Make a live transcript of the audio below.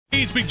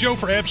Hey, it's Big Joe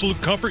for Absolute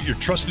Comfort, your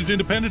trusted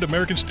independent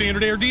American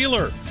Standard Air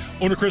dealer.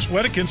 Owner Chris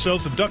Wedekin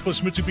sells the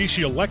ductless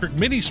Mitsubishi electric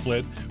mini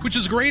split, which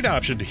is a great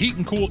option to heat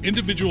and cool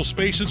individual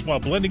spaces while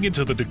blending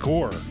into the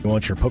decor. You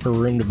want your poker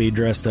room to be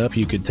dressed up,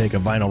 you could take a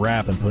vinyl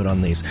wrap and put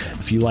on these.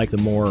 If you like the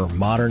more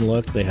modern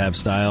look, they have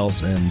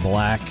styles in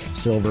black,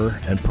 silver,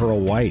 and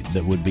pearl white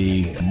that would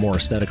be more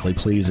aesthetically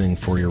pleasing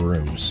for your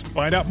rooms.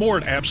 Find out more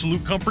at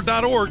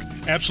AbsoluteComfort.org.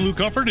 Absolute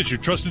Comfort is your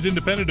trusted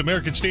independent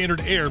American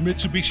Standard Air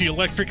Mitsubishi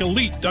Electric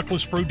Elite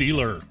Ductless Pro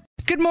dealer.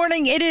 Good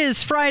morning. It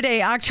is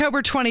Friday,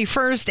 October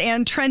 21st,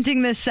 and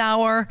trending this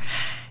hour,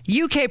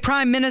 UK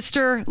Prime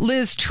Minister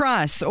Liz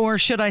Truss, or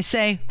should I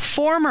say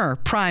former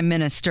Prime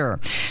Minister.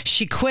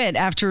 She quit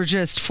after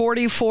just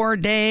 44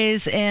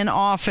 days in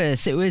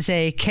office. It was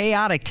a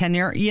chaotic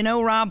tenure. You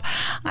know, Rob,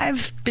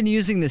 I've been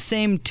using the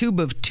same tube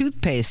of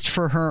toothpaste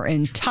for her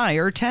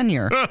entire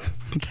tenure.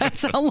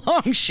 That's how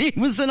long she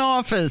was in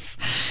office.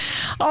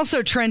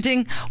 Also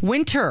trending,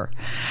 winter.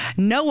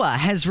 NOAA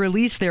has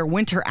released their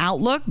winter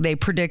outlook. They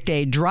predict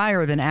a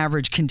drier than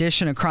average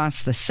condition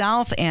across the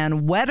South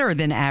and wetter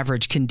than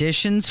average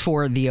conditions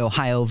for the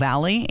Ohio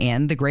Valley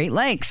and the Great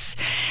Lakes.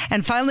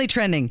 And finally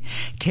trending,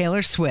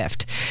 Taylor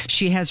Swift.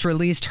 She has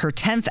released her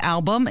 10th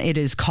album. It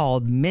is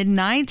called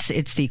Midnights.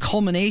 It's the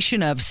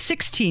culmination of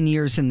 16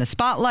 years in the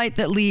spotlight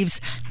that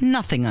leaves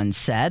nothing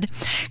unsaid.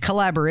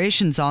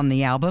 Collaborations on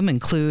the album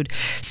include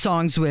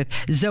songs with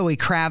Zoe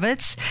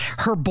Kravitz,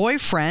 her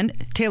boyfriend,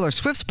 Taylor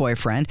Swift's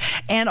boyfriend,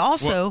 and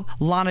also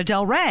Lana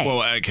Del Rey.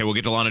 Well, okay, we'll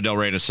get to Lana Del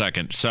Rey in a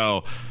second.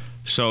 So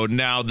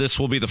now this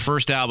will be the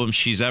first album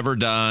she's ever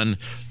done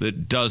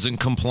that doesn't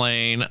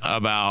complain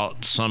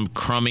about some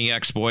crummy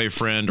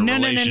ex-boyfriend or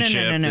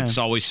relationship. No. It's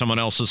always someone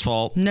else's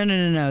fault.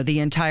 No. The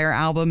entire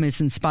album is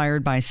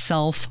inspired by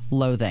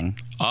self-loathing.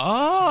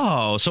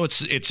 Oh, so it's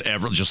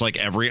just like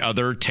every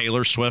other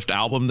Taylor Swift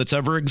album that's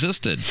ever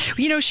existed.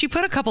 You know, she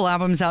put a couple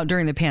albums out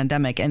during the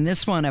pandemic, and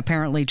this one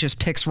apparently just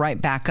picks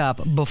right back up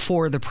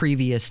before the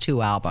previous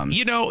two albums.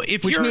 You know,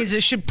 which means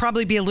it should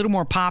probably be a little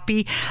more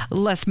poppy,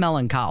 less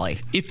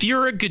melancholy. If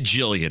you're a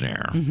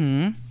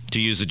gajillionaire, to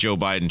use a Joe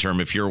Biden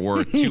term, if you're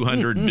worth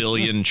 200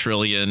 billion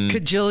trillion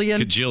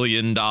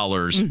cajillion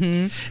dollars,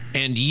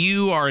 and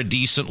you are a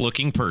decent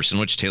looking person,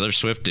 which Taylor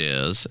Swift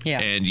is,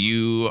 and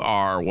you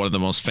are one of the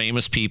most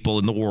famous people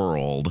in the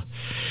world,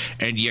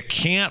 and you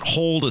can't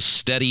hold a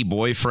steady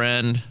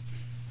boyfriend,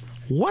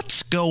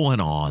 what's going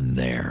on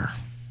there?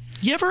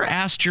 You ever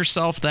asked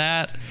yourself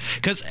that?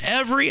 Because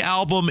every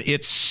album,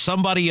 it's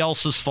somebody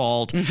else's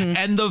fault.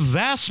 And the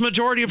vast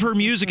majority of her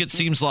music, it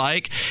seems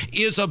like,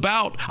 is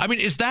about, I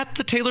mean, is that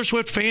the Taylor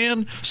Swift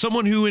fan?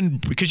 Someone who,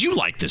 because you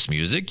like this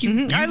music.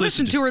 You I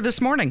listened to her this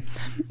morning.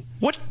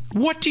 What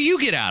do you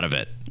get out of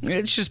it?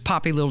 It's just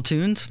poppy little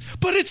tunes.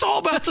 But it's all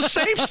about the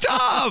same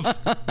stuff.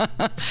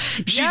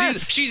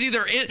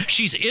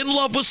 She's in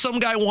love with some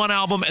guy one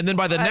album, and then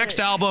by the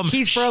next album,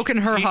 he's broken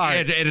her heart.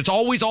 And it's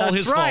always all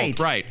his fault.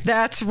 Right.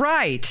 That's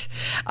right.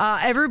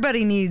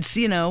 Everybody needs,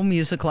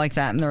 music like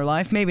that in their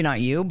life. Maybe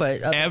not you,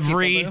 but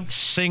every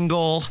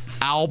single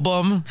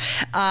album.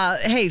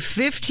 Hey,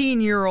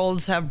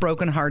 15-year-olds have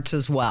broken hearts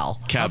as well.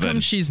 Kevin. How come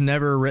she's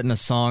never written a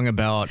song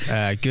about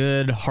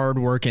good,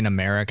 hardworking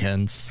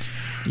Americans?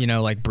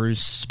 Like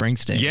Bruce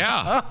Springsteen.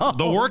 Yeah,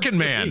 the working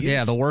man.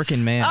 Yeah, the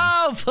working man.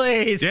 Oh,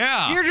 please.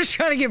 Yeah. You're just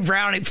trying to get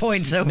brownie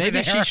points over there.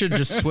 Maybe she should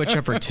just switch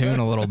up her tune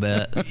a little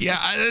bit. Yeah.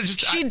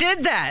 She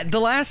did that the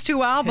last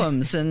two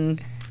albums,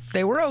 and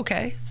they were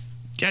okay.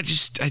 Yeah,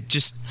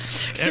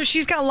 So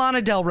she's got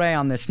Lana Del Rey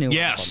on this new album.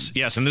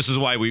 Yes, and this is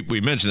why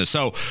we mentioned this.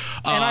 So,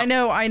 and I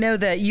know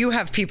that you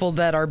have people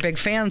that are big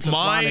fans of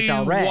Lana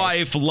Del Rey. My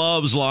wife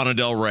loves Lana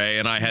Del Rey,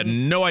 and I had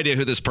no idea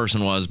who this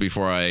person was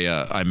before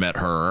I met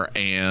her,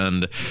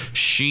 and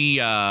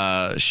she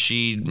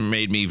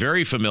made me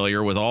very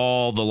familiar with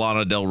all the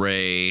Lana Del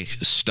Rey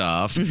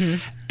stuff.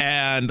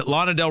 And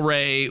Lana Del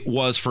Rey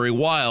was for a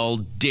while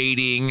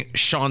dating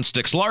Sean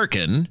Styx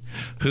Larkin,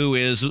 who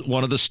is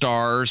one of the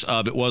stars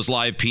of It Was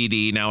Live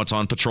PD. Now it's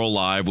on Patrol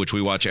Live, which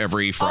we watch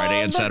every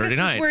Friday and Saturday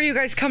night. This is where you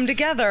guys come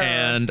together.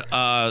 And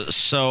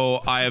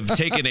so I have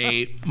taken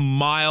a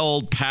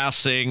mild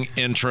passing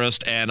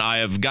interest, and I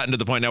have gotten to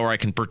the point now where I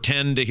can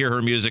pretend to hear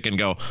her music and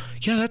go,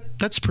 yeah,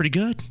 that's pretty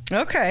good.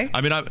 Okay.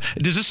 I mean,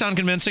 does this sound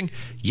convincing?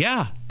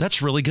 Yeah,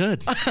 that's really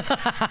good.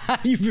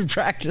 You've been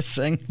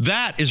practicing.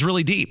 That is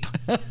really deep.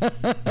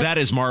 That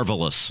is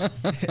marvelous.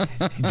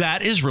 That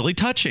is really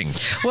touching.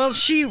 Well,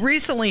 she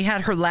recently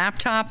had her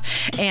laptop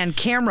and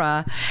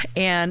camera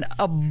and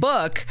a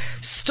book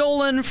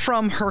stolen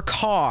from her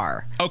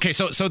car. Okay,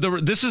 so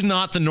this is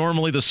not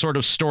normally the sort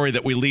of story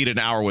that we lead an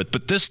hour with,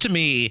 but this to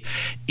me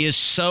is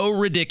so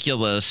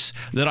ridiculous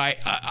that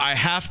I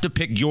have to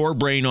pick your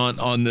brain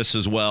on this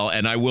as well,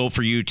 and I will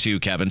for you too,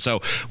 Kevin. So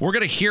we're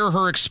going to hear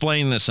her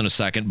explain this in a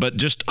second, but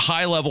just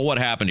high level what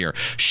happened here.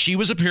 She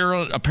was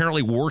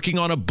apparently working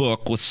on a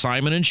book with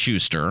Simon &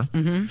 Schuster.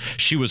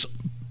 She was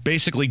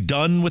basically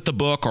done with the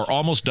book or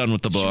almost done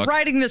with the book. She's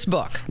writing this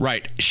book.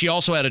 Right. She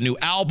also had a new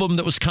album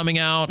that was coming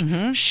out.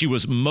 She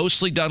was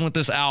mostly done with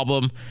this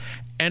album.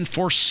 And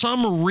for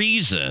some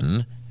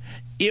reason,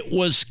 it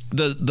was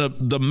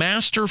the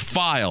master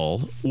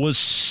file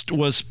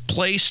was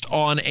placed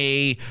on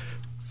a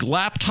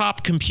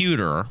laptop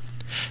computer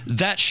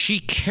that she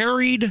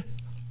carried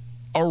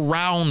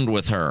around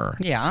with her.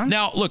 Yeah.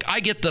 Now, look, I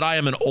get that I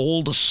am an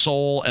old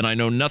soul and I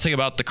know nothing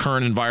about the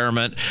current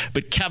environment,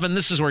 but Kevin,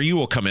 this is where you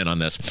will come in on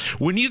this.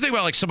 When you think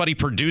about like somebody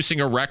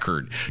producing a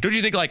record, don't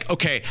you think like,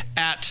 okay,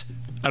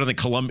 I don't think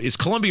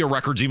Columbia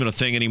Records even a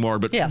thing anymore,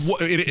 but yes.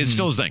 It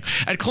still is a thing.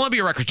 At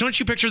Columbia Records, don't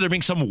you picture there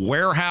being some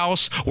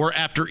warehouse where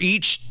after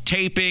each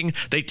taping,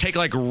 they take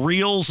like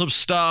reels of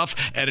stuff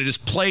and it is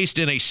placed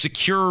in a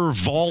secure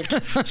vault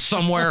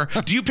somewhere?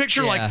 Do you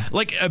picture like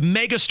a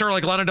megastar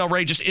like Lana Del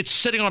Rey, it's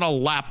sitting on a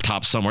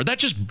laptop somewhere? That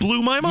just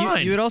blew my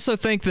mind. You would also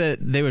think that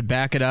they would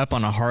back it up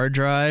on a hard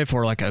drive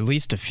or like at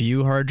least a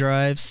few hard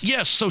drives.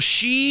 Yes, so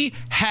she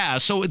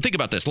has. So think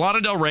about this.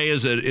 Lana Del Rey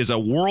is a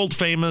world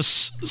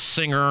famous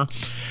singer.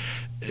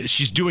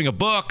 She's doing a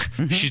book.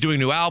 Mm-hmm. She's doing a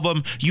new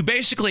album. You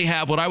basically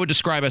have what I would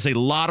describe as a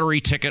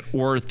lottery ticket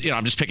worth,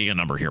 I'm just picking a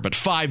number here, but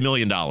 $5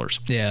 million.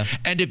 Yeah.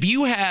 And if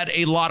you had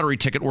a lottery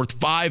ticket worth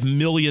 $5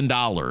 million,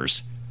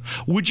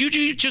 would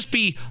you just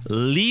be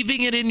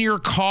leaving it in your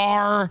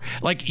car?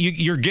 Like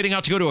you're getting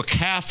out to go to a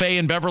cafe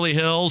in Beverly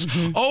Hills?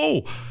 Mm-hmm.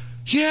 Oh,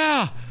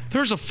 yeah.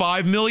 There's a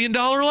 $5 million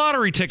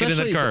lottery ticket in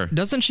that car.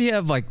 Doesn't she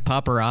have like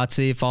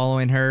paparazzi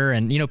following her?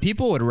 And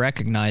people would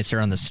recognize her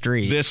on the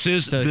street. This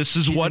is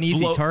she's what an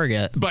easy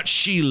target. But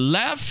she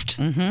left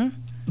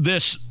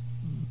this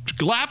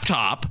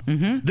laptop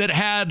that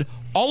had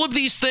all of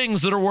these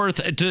things that are worth,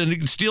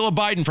 to steal a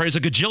Biden phrase,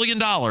 $1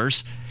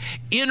 gajillion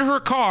in her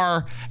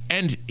car.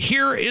 And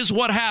here is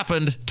what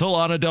happened to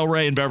Lana Del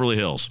Rey in Beverly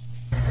Hills.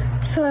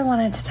 So I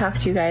wanted to talk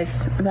to you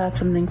guys about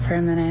something for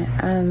a minute.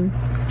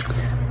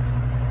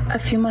 A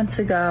few months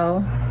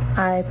ago,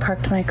 I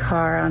parked my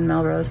car on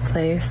Melrose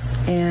Place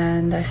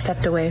and I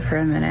stepped away for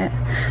a minute.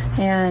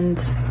 And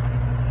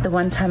the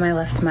one time I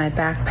left my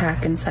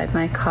backpack inside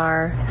my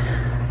car,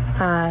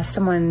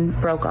 someone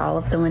broke all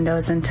of the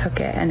windows and took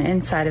it. And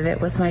inside of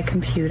it was my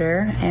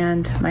computer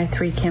and my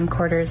 3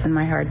 camcorders and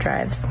my hard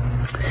drives.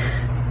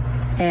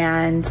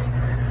 And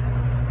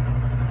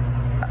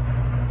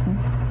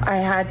I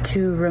had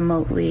to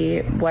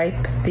remotely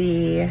wipe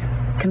the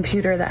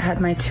computer that had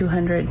my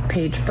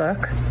 200-page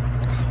book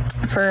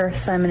for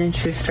Simon &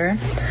 Schuster,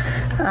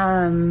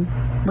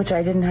 which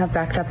I didn't have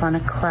backed up on a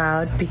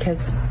cloud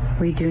because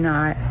we do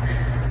not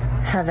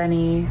have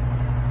any,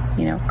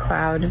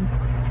 cloud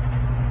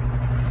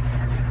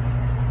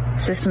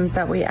systems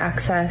that we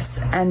access.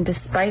 And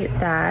despite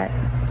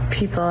that,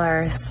 people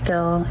are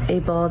still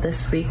able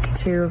this week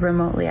to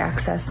remotely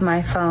access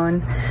my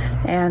phone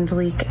and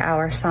leak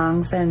our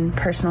songs and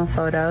personal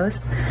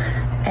photos.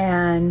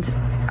 And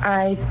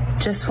I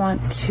just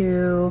want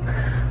to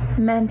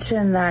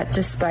mention that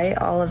despite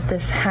all of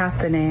this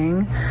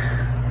happening,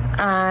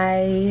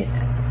 I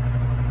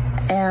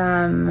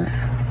am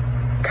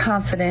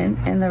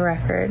confident in the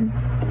record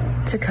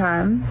to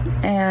come,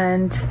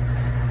 and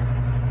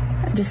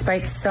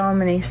despite so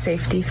many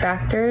safety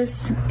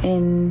factors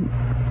in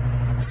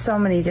so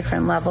many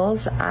different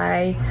levels,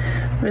 I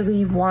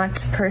really want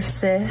to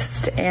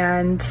persist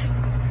and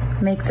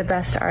make the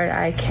best art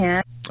I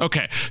can.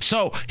 Okay,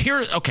 so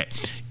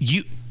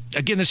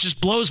again, this just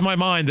blows my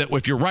mind that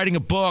if you're writing a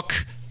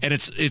book and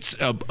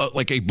it's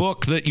like a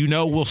book that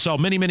will sell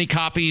many, many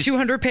copies.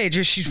 200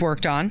 pages she's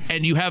worked on.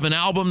 And you have an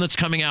album that's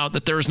coming out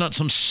that there is not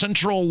some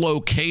central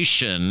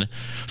location,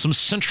 some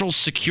central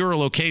secure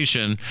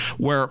location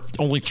where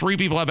only 3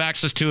 people have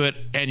access to it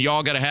and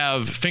y'all got to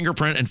have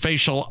fingerprint and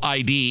facial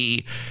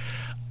ID.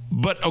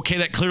 But okay,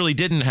 that clearly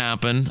didn't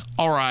happen.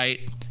 All right.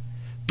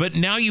 But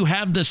now you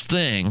have this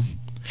thing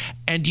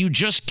and you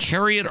just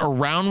carry it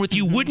around with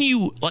you. Wouldn't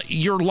you,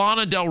 you're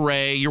Lana Del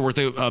Rey, you're worth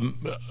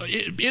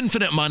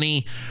infinite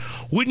money.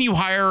 Wouldn't you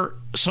hire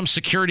some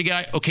security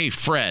guy? Okay,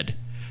 Fred,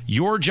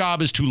 your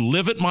job is to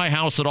live at my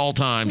house at all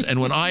times. And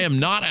when I am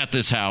not at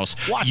this house,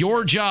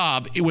 your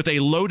job with a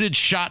loaded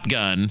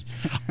shotgun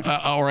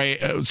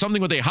or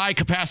something with a high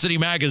capacity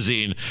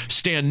magazine,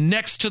 stand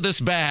next to this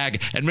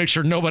bag and make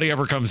sure nobody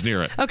ever comes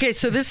near it. Okay,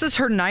 so this is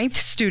her 9th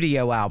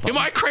studio album. Am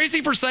I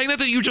crazy for saying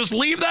that you just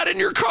leave that in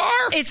your car?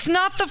 It's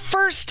not the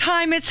first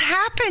time it's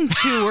happened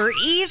to her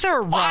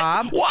either,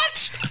 Rob.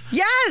 What?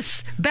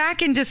 Yes.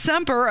 Back in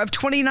December of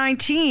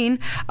 2019,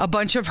 a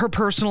bunch of her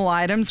personal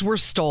items were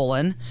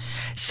stolen.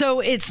 So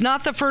it's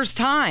not the first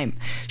time.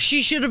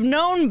 She should have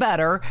known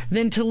better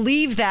than to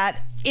leave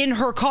that in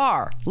her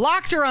car.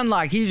 Locked or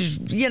unlocked,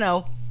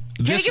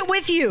 take it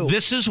with you.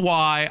 This is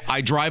why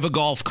I drive a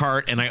golf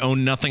cart and I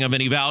own nothing of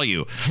any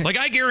value. Like,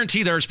 I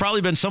guarantee there's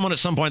probably been someone at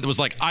some point that was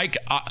like, I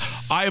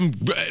am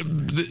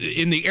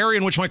in the area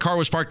in which my car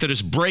was parked that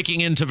is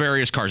breaking into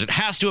various cars. It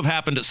has to have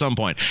happened at some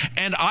point.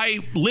 And I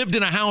lived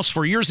in a house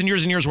for years and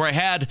years and years where I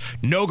had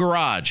no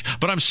garage.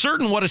 But I'm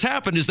certain what has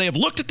happened is they have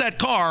looked at that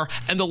car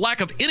and the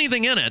lack of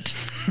anything in it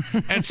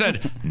and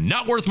said,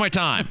 not worth my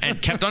time,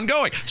 and kept on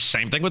going.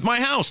 Same thing with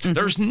my house.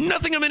 There's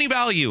nothing of any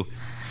value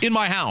in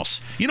my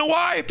house. You know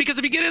why? Because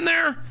if you get in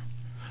there,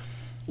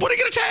 What are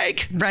you going to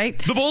take? Right.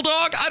 The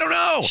bulldog? I don't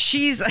know.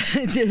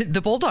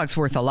 The bulldog's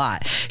worth a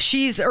lot.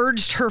 She's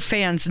urged her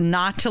fans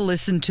not to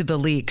listen to the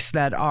leaks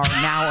that are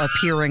now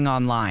appearing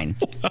online.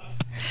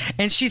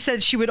 And she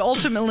said she would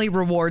ultimately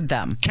reward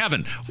them.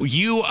 Kevin,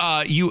 you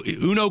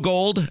Uno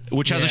Gold,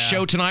 which has a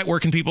show tonight. Where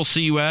can people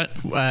see you at?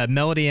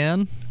 Melody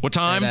Inn. What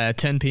time? At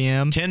 10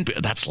 p.m.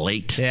 That's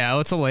late. Yeah,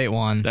 it's a late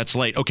one. That's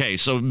late. Okay,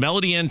 so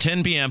Melody Inn,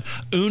 10 p.m.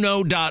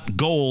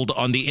 Uno.gold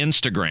on the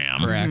Instagram.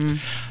 Correct.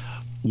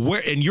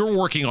 And you're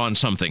working on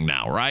something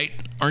now, right?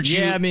 Aren't you?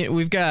 Yeah, I mean,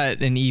 we've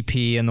got an EP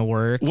in the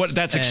works.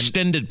 That's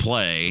extended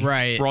play.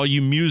 Right. For all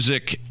you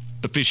music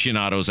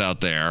aficionados out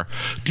there.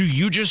 Do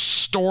you just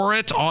store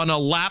it on a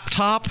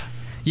laptop?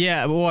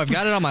 Yeah, well, I've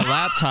got it on my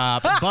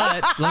laptop,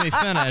 but let me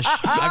finish.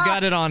 I've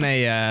got it on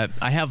I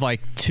have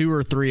like 2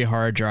 or 3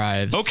 hard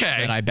drives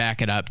that I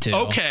back it up to.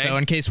 Okay. So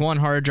in case one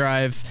hard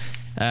drive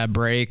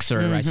breaks or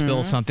I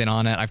spill something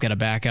on it, I've got a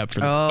backup for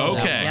the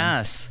okay.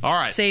 Yes. All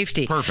right.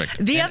 Safety. Perfect.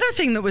 The other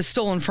thing that was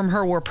stolen from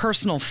her were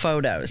personal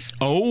photos.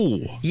 Oh.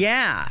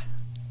 Yeah.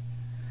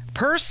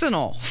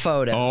 Personal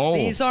photos. Oh.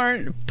 These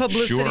aren't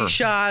publicity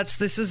shots.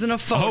 This isn't a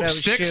photo I hope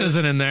Styx shoot.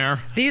 isn't in there.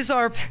 These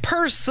are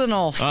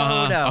personal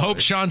photos. I hope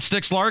Sean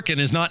Styx Larkin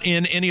is not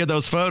in any of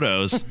those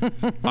photos.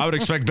 I would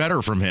expect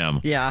better from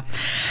him. Yeah.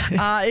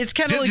 It's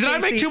Kendall. Did I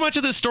make too much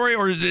of this story,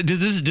 or did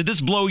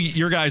this blow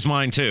your guys'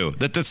 mind too?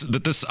 That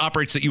this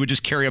operates, that you would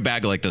just carry a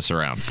bag like this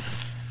around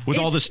with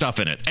all this stuff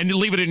in it and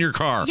leave it in your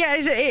car? Yeah,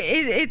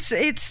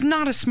 it's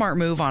not a smart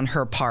move on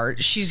her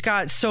part. She's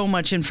got so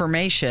much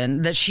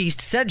information that she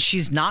said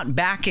she's not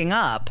backing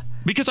up.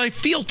 Because I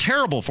feel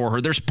terrible for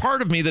her. There's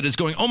part of me that is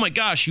going, oh my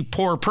gosh, you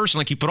poor person.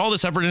 Like, you put all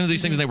this effort into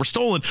these things and they were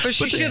stolen. But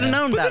she should have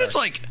known better. But then it's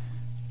like,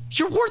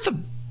 you're worth a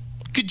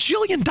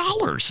gajillion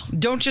dollars.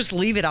 Don't just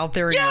leave it out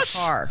there in your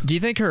car. Do you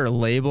think her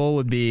label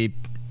would be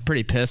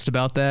pretty pissed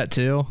about that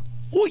too?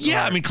 Well,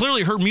 yeah. I mean,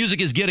 clearly her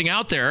music is getting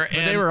out there.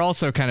 But they were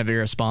also kind of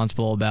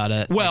irresponsible about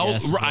it. Well,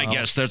 I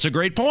guess that's a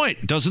great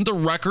point. Doesn't the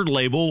record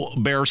label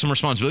bear some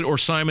responsibility, or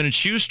Simon &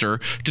 Schuster,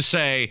 to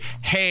say,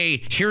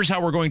 hey, here's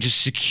how we're going to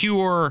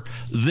secure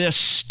this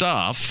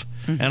stuff,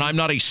 and I'm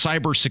not a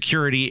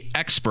cybersecurity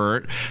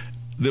expert,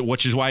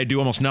 which is why I do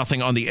almost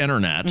nothing on the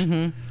internet.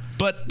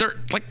 But they're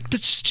like,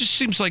 this just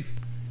seems like,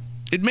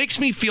 it makes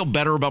me feel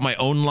better about my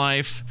own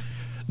life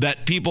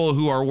that people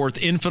who are worth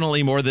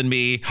infinitely more than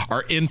me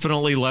are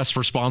infinitely less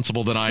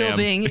responsible than I am. Still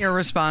being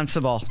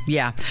irresponsible.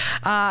 Yeah.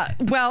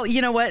 Well,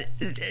 you know what?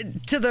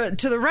 To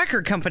the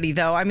record company,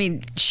 though, I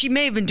mean, she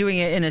may have been doing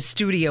it in a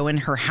studio in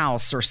her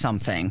house or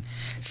something.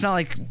 It's not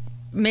like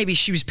maybe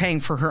she was paying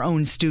for her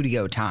own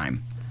studio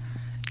time.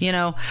 You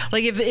know,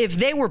 like if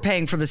they were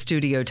paying for the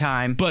studio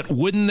time. But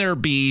wouldn't there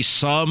be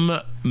some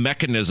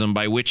mechanism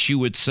by which you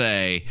would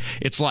say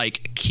it's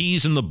like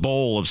keys in the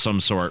bowl of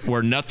some sort,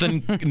 where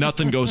nothing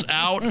goes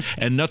out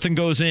and nothing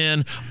goes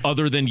in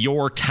other than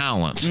your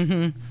talent?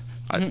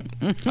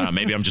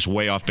 Maybe I'm just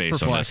way off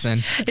base on this.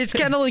 It's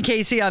Kendall and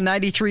Casey on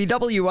 93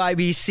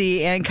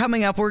 WIBC, and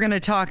coming up, we're going to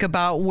talk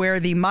about where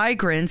the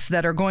migrants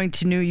that are going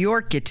to New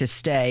York get to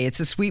stay. It's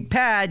a sweet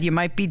pad. You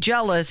might be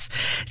jealous.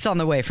 It's on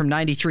the way from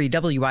 93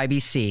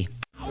 WIBC.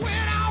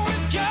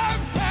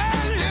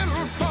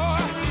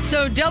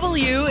 So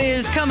W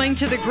is coming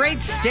to the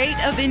great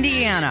state of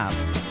Indiana.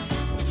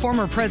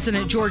 Former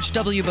President George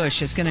W.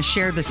 Bush is going to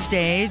share the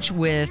stage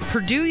with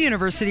Purdue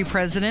University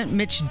President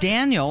Mitch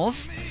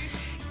Daniels.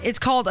 It's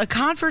called A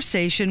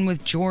Conversation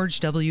with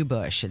George W.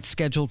 Bush. It's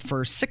scheduled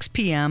for 6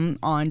 p.m.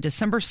 on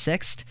December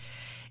 6th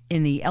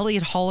in the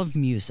Elliott Hall of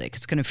Music.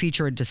 It's going to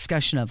feature a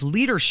discussion of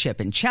leadership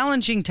in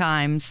challenging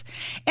times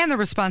and the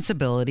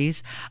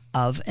responsibilities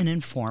of an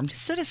informed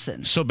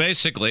citizen. So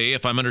basically,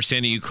 if I'm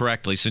understanding you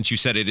correctly, since you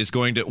said it is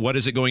going to, what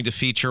is it going to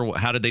feature?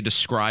 How did they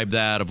describe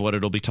that, of what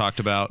it'll be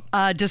talked about?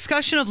 A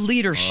discussion of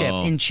leadership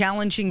in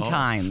challenging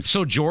times.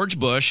 So George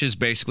Bush is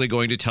basically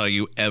going to tell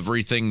you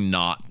everything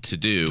not to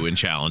do in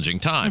challenging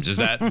times. Did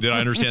I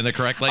understand that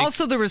correctly?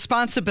 Also the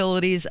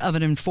responsibilities of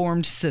an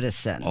informed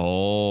citizen.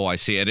 Oh, I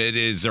see. And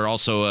is there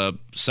also a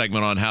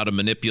segment on how to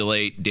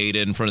manipulate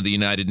data in front of the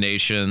United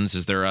Nations?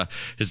 Is there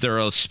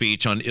a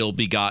speech on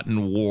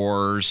ill-begotten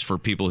wars for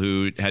people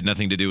who had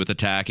nothing to do with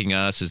attacking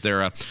us? Is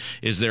there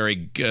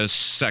a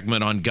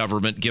segment on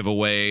government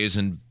giveaways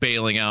and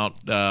bailing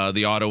out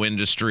the auto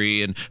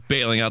industry and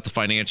bailing out the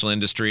financial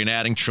industry and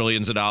adding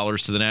trillions of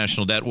dollars to the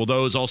national debt? Will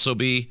those also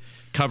be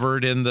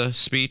covered in the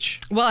speech?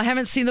 Well, I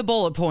haven't seen the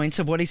bullet points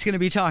of what he's going to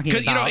be talking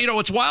about. You know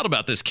what's wild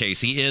about this,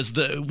 Casey, is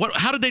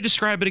how did they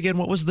describe it again?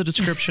 What was the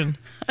description?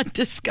 A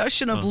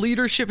discussion of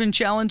leadership in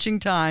challenging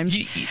times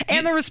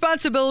and the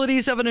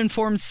responsibilities of an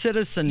informed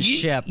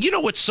citizenship. You know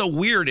what's so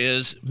weird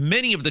is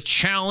many of the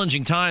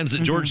challenging times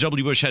that George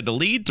W. Bush had to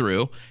lead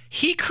through,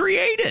 he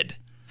created.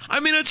 I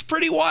mean, it's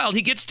pretty wild.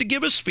 He gets to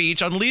give a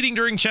speech on leading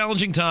during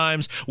challenging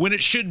times when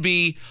it should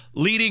be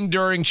leading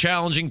during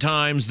challenging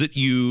times that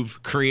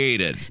you've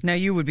created. Now,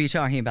 you would be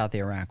talking about the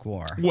Iraq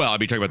War. Well, I'd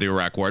be talking about the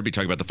Iraq War. I'd be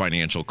talking about the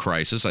financial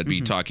crisis. I'd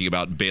be talking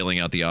about bailing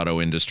out the auto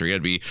industry.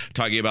 I'd be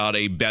talking about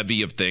a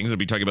bevy of things. I'd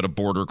be talking about a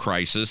border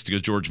crisis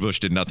because George Bush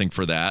did nothing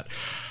for that.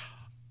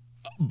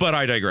 But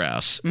I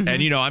digress. Mm-hmm.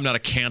 And, I'm not a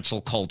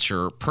cancel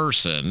culture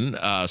person,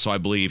 so I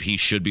believe he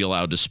should be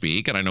allowed to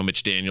speak. And I know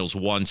Mitch Daniels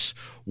once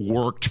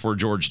worked for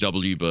George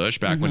W. Bush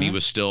back when he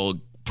was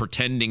still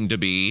pretending to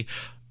be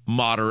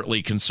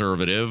moderately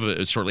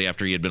conservative shortly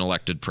after he had been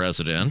elected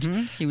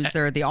president. He was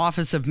there at the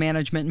Office of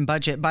Management and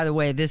Budget. By the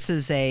way, this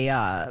is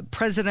a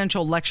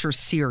presidential lecture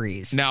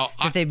series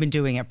that they've been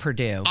doing at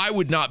Purdue. I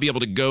would not be able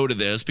to go to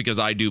this because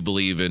I do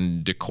believe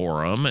in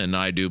decorum and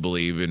I do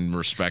believe in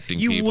respecting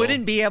people. You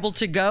wouldn't be able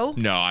to go?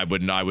 No, I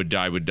wouldn't.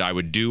 I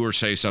would do or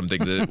say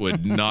something that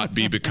would not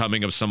be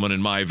becoming of someone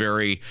in my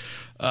very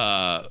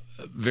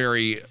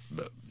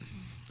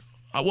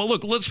well,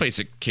 look, let's face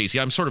it, Casey,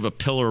 I'm sort of a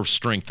pillar of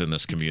strength in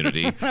this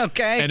community.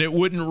 Okay. And it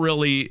would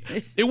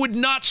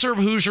not serve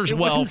Hoosiers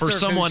well for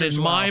someone in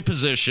my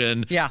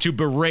position to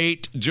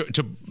berate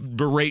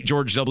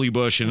George W.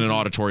 Bush in an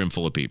auditorium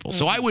full of people.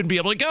 So I wouldn't be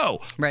able to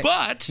go. Right.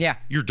 But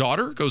your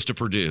daughter goes to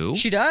Purdue.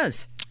 She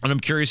does. And I'm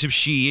curious if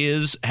she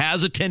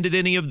has attended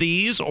any of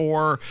these,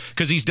 or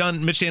because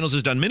Mitch Daniels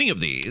has done many of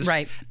these.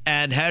 Right.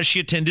 And has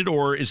she attended,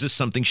 or is this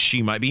something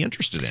she might be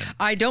interested in?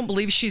 I don't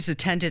believe she's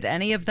attended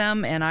any of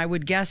them, and I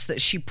would guess that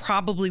she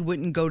probably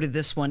wouldn't go to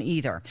this one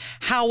either.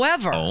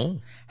 However,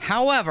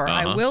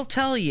 I will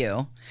tell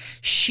you,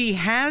 she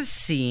has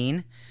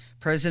seen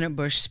President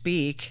Bush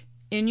speak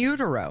in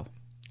utero.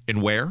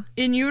 In where?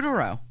 In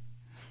utero.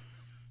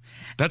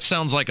 That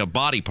sounds like a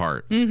body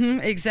part.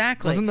 Mm-hmm,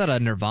 exactly. Wasn't that a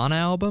Nirvana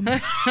album?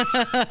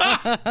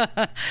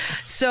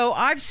 So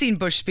I've seen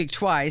Bush speak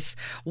twice,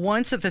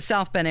 once at the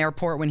South Bend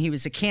Airport when he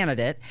was a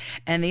candidate,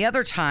 and the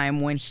other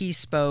time when he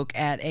spoke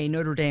at a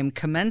Notre Dame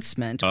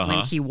commencement when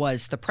he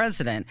was the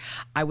president.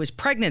 I was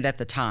pregnant at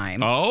the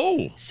time.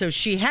 Oh. So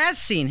she has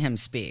seen him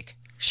speak.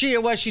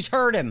 She's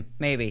heard him,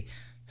 maybe.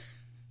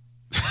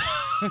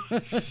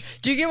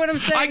 Do you get what I'm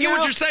saying? I get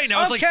what you're saying.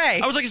 I was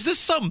okay. like, is this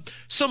some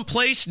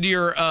place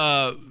near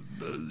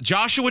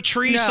Joshua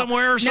Tree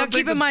somewhere or something? Now,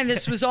 keep in mind,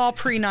 this was all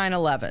pre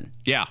 9/11.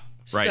 Yeah,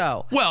 right.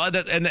 So, well,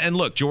 and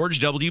look, George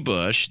W.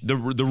 Bush,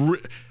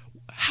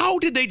 how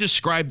did they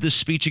describe this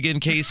speech again,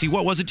 Casey?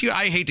 What was it to you?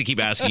 I hate to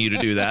keep asking you to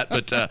do that,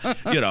 but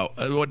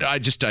I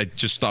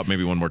just thought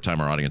maybe one more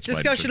time our audience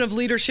discussion of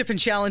leadership in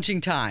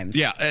challenging times.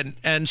 Yeah,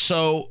 and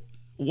so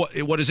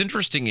what is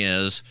interesting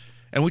is,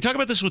 and we talk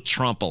about this with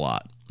Trump a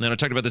lot, and I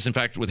talked about this, in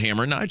fact, with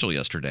Hammer and Nigel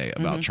yesterday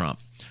about Trump.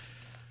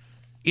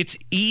 It's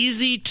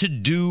easy to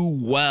do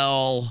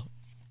well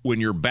when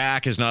your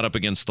back is not up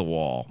against the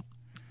wall.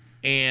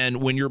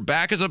 And when your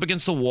back is up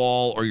against the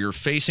wall or you're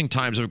facing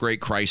times of great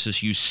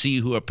crisis, you see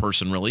who a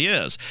person really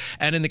is.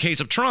 And in the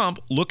case of Trump,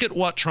 look at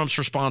what Trump's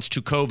response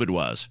to COVID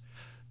was.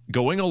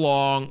 Going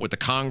along with the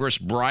Congress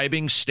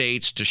bribing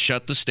states to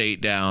shut the state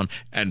down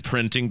and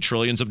printing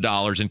trillions of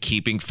dollars and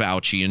keeping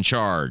Fauci in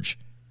charge.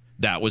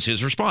 That was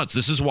his response.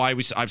 This is why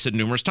I've said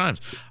numerous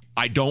times,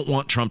 I don't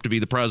want Trump to be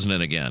the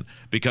president again,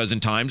 because in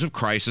times of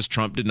crisis,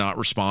 Trump did not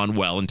respond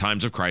well. In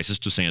times of crisis,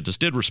 DeSantis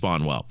did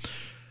respond well.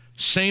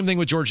 Same thing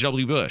with George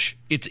W. Bush.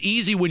 It's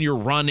easy when you're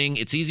running.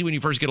 It's easy when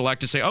you first get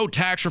elected to say, oh,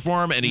 tax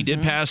reform. And he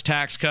did pass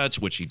tax cuts,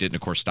 which he didn't,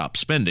 of course, stop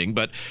spending.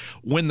 But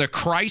when the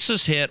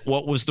crisis hit,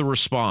 what was the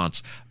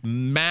response?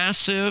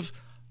 Massive,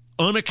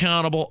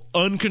 unaccountable,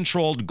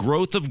 uncontrolled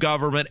growth of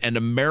government and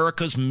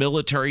America's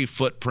military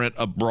footprint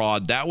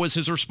abroad. That was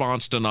his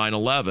response to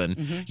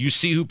 9/11. You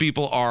see who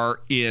people are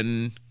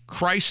in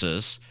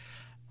crisis.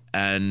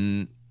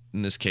 And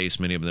in this case,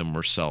 many of them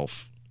were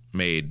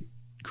self-made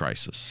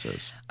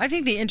crises. I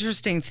think the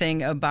interesting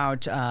thing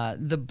about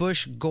the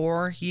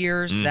Bush-Gore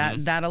years,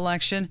 that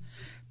election,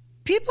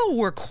 people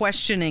were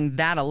questioning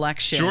that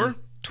election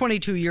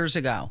 22 years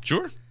ago.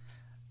 Sure.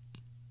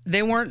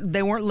 They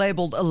weren't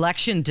labeled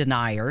election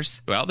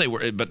deniers. Well, they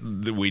were, but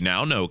we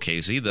now know,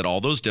 Casey, that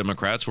all those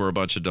Democrats were a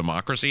bunch of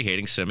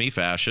democracy-hating,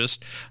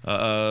 semi-fascist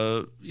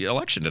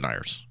election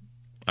deniers.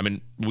 I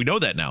mean, we know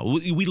that now.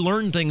 We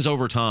learn things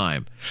over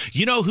time.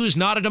 You know who's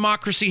not a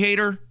democracy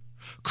hater?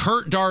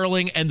 Kurt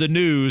Darling and the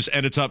News,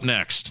 and it's up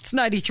next. It's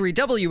 93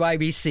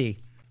 WIBC.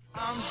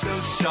 I'm so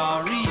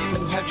sorry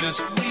you have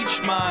just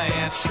reached my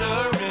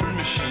answering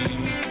machine.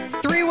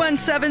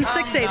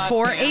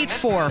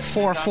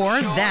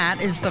 317-684-8444. That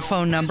is the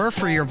phone number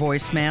for your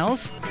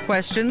voicemails,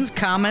 questions,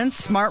 comments,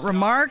 smart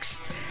remarks.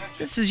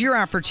 This is your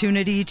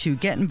opportunity to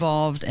get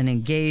involved and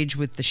engage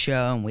with the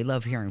show, and we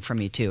love hearing from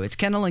you, too. It's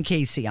Kendall and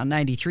Casey on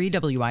 93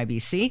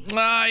 WIBC.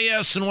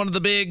 Yes, and one of the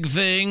big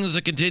things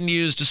that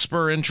continues to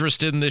spur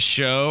interest in this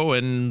show,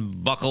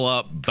 and buckle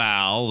up,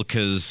 Bal,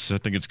 because I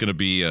think it's going to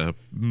be a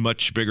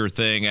much bigger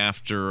thing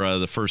after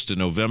the 1st of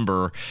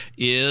November,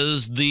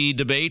 is the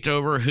debate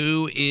over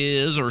who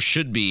is or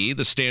should be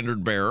the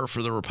standard bearer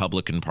for the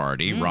Republican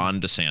Party, Ron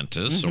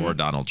DeSantis or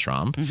Donald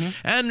Trump.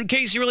 And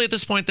Casey, really at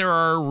this point, there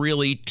are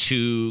really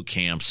two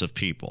camps of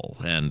people.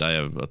 And I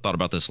have thought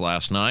about this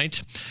last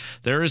night.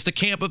 There is the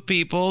camp of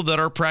people that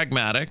are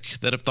pragmatic,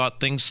 that have thought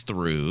things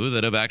through,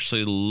 that have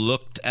actually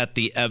looked at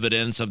the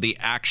evidence of the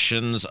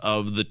actions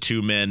of the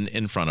two men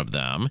in front of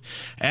them,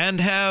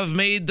 and have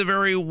made the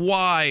very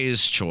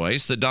wise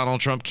choice that Donald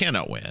Trump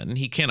cannot win.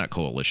 He cannot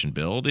coalition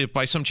build. If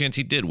by some chance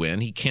he did win,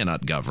 he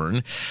cannot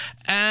govern.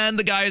 And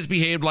the guy has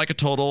behaved like a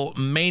total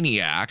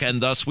maniac,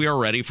 and thus we are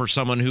ready for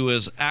someone who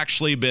has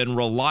actually been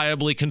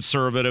reliably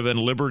conservative and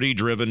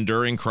liberty-driven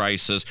during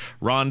crisis,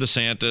 Ron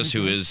DeSantis,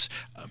 who is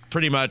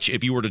pretty much,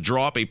 if you were to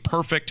draw up a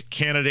perfect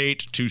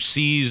candidate to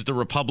seize the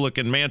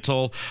Republican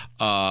mantle,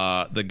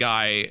 the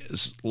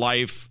guy's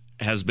life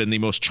has been the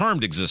most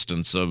charmed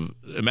existence of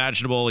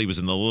imaginable. He was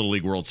in the Little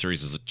League World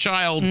Series as a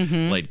child,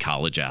 played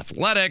college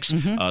athletics,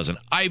 was an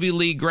Ivy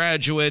League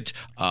graduate,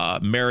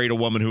 married a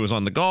woman who was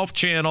on the Golf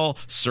Channel,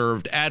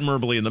 served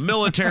admirably in the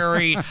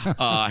military,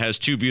 has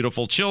two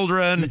beautiful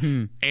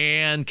children,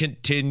 and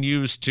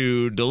continues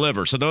to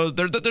deliver. So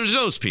there's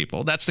those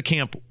people. That's the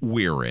camp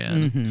we're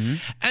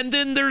in. And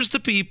then there's the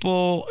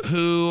people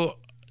who,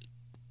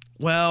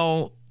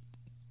 well,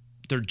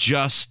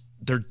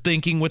 they're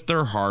thinking with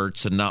their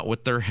hearts and not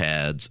with their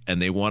heads, and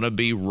they want to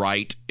be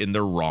right in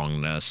their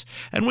wrongness.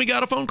 And we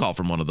got a phone call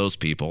from one of those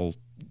people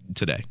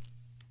today.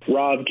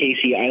 Rob,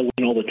 Casey, I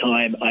win all the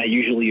time. I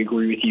usually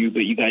agree with you, but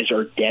you guys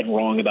are dead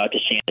wrong about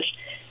DeSantis,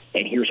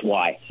 and here's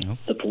why.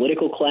 The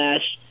political class,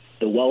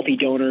 the wealthy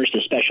donors,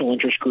 the special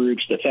interest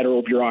groups, the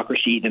federal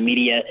bureaucracy, the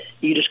media,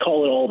 you just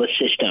call it all the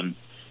system.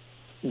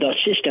 The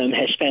system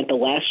has spent the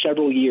last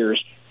several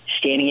years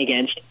standing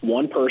against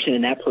one person,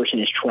 and that person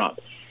is Trump.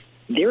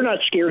 They're not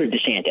scared of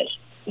DeSantis.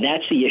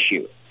 That's the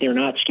issue. They're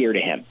not scared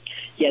of him.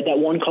 Yet that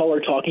one caller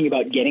talking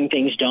about getting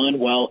things done,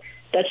 well,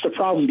 that's the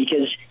problem,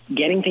 because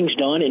getting things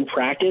done in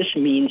practice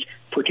means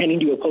pretending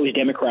to oppose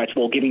Democrats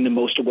while giving them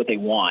most of what they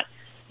want.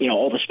 You know,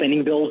 all the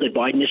spending bills that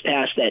Biden has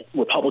passed that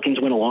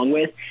Republicans went along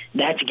with,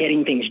 that's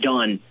getting things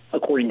done,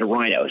 according to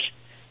rhinos.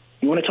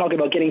 You want to talk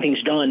about getting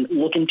things done,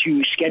 look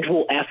into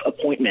Schedule F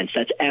appointments.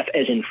 That's F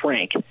as in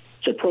Frank.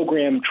 It's a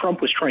program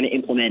Trump was trying to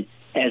implement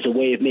as a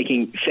way of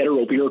making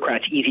federal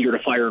bureaucrats easier to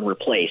fire and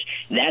replace.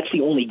 That's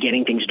the only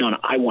getting things done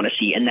I want to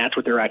see, and that's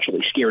what they're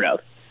actually scared of.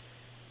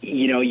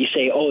 You know, you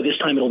say, oh, this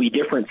time it'll be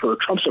different for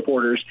Trump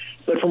supporters,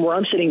 but from where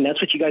I'm sitting,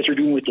 that's what you guys are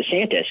doing with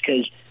DeSantis,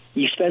 because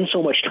you spend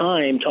so much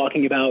time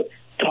talking about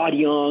Todd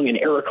Young and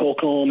Eric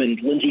Holcomb and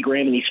Lindsey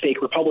Graham and these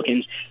fake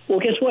Republicans. Well,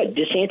 guess what?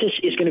 DeSantis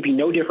is going to be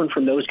no different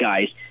from those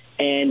guys,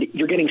 and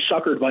you're getting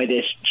suckered by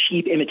this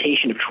cheap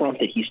imitation of Trump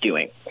that he's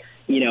doing.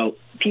 You know,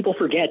 people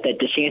forget that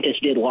DeSantis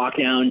did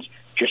lockdowns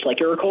just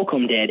like Eric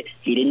Holcomb did.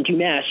 He didn't do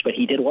masks, but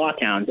he did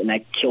lockdowns, and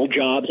that killed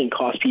jobs and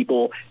cost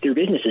people their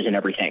businesses and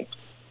everything.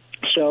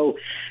 So,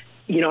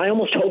 you know, I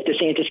almost hope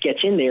DeSantis gets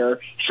in there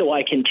so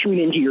I can tune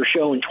into your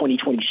show in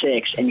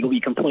 2026 and you'll be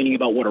complaining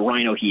about what a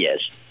rhino he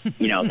is.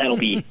 You know, that'll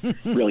be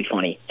really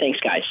funny. Thanks,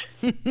 guys.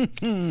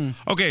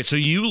 Okay, so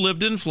you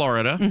lived in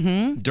Florida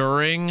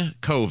during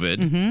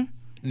COVID.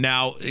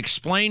 Now,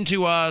 explain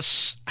to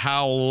us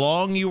how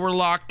long you were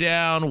locked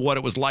down, what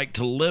it was like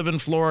to live in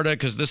Florida,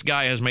 because this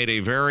guy has made a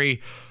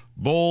very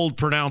bold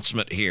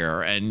pronouncement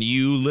here, and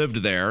you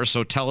lived there.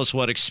 So tell us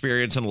what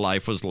experience in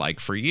life was like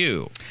for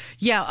you.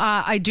 Yeah,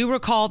 I do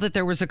recall that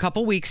there was a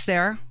couple weeks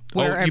there.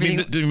 Where you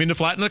mean to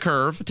flatten the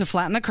curve? To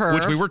flatten the curve.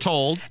 Which we were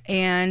told.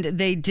 And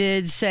they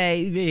did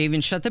say, they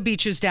even shut the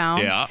beaches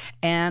down. Yeah.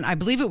 And I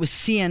believe it was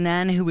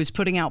CNN who was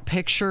putting out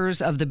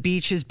pictures of the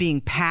beaches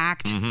being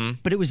packed,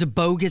 but it was a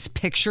bogus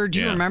picture.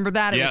 Do you remember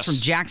that? It was from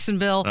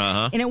Jacksonville.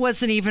 And it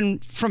wasn't even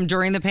from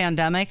during the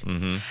pandemic.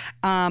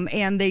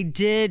 And they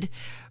did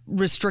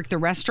restrict the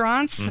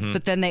restaurants,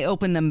 but then they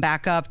opened them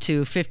back up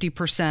to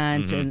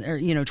 50% and, or,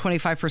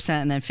 25%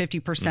 and then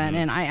 50%.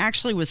 And I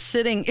actually was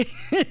sitting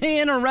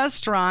in a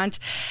restaurant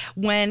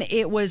when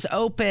it was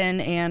open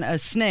and a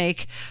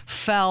snake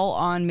fell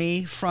on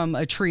me from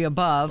a tree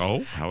above.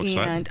 Oh, how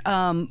exciting.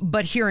 And,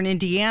 but here in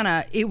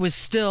Indiana, it was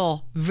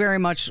still very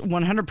much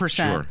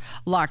 100%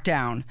 locked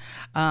down.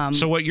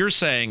 So what you're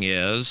saying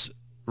is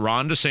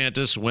Ron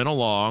DeSantis went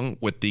along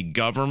with the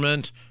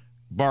government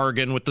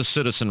bargain with the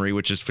citizenry,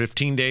 which is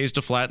 15 days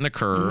to flatten the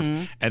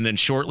curve, and then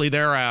shortly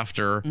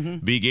thereafter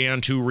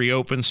began to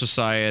reopen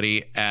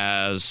society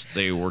as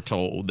they were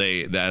told,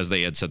 as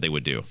they had said they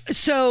would do.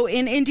 So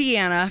in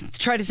Indiana,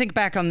 try to think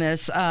back on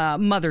this,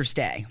 Mother's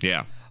Day.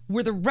 Yeah.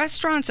 Were the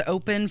restaurants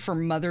open for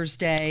Mother's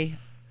Day?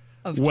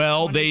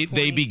 Well,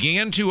 they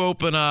began to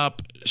open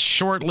up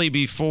shortly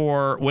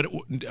before.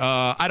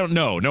 I don't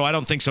know. No, I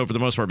don't think so for the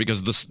most part,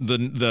 because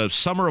the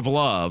Summer of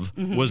Love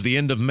was the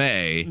end of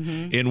May,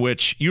 in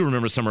which you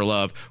remember Summer of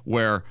Love,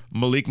 where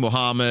Malik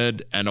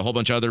Muhammad and a whole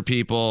bunch of other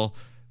people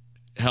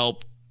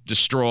helped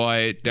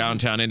destroy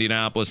downtown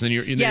Indianapolis. And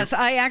then yes,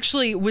 I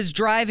actually was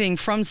driving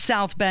from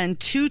South Bend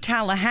to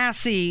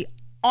Tallahassee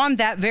on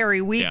that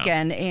very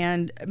weekend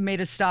and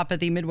made a stop at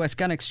the Midwest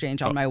Gun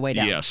Exchange on my way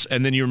down. Yes.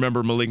 And then you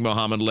remember Malik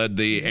Mohammed led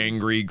the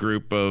angry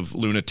group of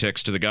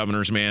lunatics to the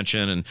governor's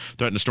mansion and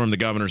threatened to storm the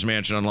governor's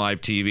mansion on live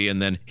TV.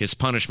 And then his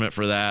punishment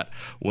for that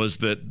was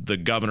that the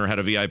governor had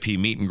a VIP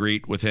meet and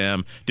greet with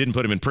him, didn't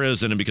put him in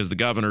prison. And because the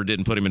governor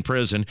didn't put him in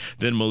prison,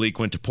 then Malik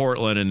went to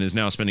Portland and is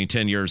now spending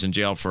 10 years in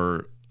jail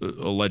for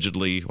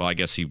allegedly, well, I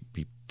guess he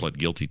pled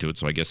guilty to it,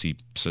 so I guess he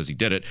says he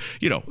did it,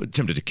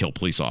 attempted to kill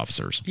police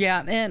officers.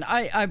 Yeah, and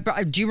I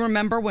do you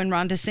remember when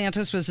Ron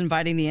DeSantis was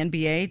inviting the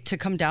NBA to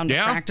come down to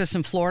practice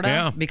in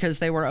Florida because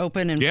they were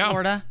open in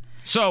Florida?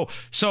 So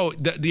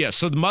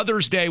the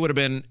Mother's Day would have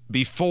been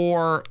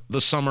before the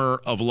Summer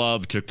of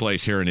Love took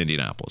place here in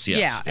Indianapolis. Yes.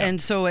 Yeah,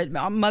 and so at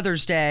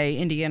Mother's Day,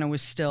 Indiana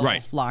was still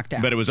locked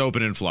down. But it was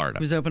open in Florida.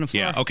 It was open in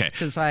Florida. Yeah, okay.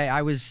 Because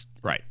I was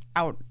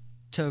out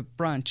to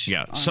brunch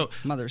on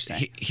Mother's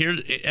Day.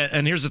 Here's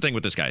the thing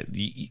with this guy.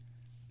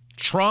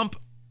 Trump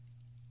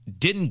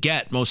didn't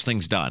get most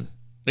things done.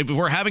 If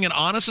we're having an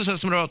honest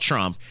assessment about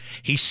Trump,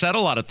 he said a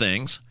lot of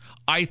things.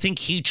 I think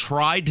he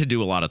tried to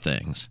do a lot of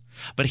things.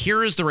 But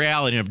here is the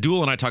reality, and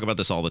Abdul and I talk about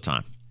this all the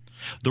time.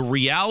 The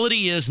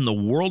reality is, in the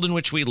world in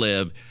which we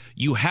live,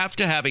 you have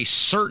to have a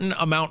certain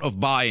amount of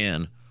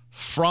buy-in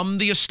from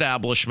the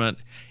establishment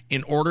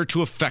in order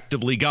to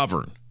effectively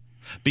govern.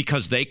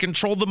 Because they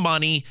control the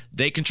money,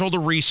 they control the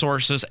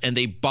resources, and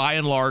they, by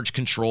and large,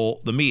 control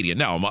the media.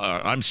 Now,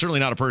 I'm certainly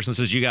not a person that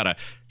says you got to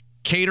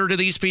cater to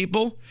these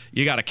people.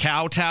 You got to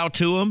kowtow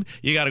to them.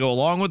 You got to go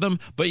along with them.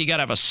 But you got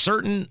to have a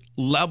certain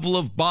level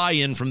of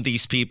buy-in from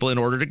these people in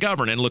order to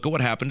govern. And look at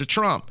what happened to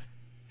Trump.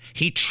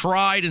 He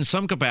tried in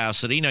some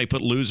capacity. Now, he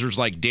put losers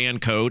like Dan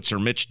Coates or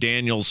Mitch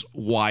Daniels'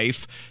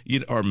 wife,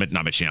 or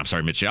not Mitch, I'm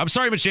sorry, Mitch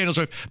Daniels'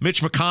 wife,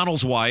 Mitch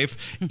McConnell's wife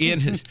in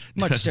his...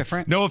 Much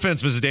different. No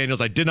offense, Mrs.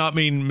 Daniels. I did not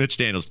mean Mitch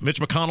Daniels.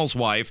 Mitch McConnell's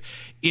wife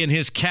in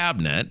his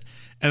cabinet.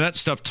 And that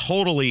stuff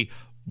totally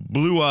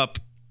blew up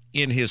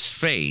in his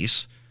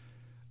face.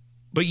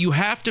 But you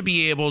have to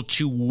be able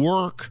to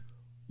work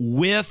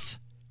with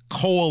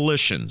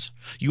coalitions.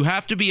 You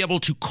have to be able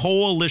to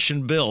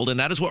coalition build, and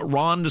that is what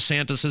Ron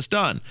DeSantis has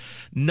done.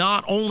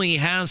 Not only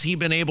has he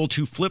been able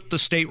to flip the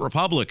state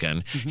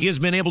Republican, he has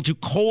been able to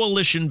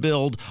coalition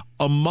build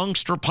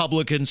amongst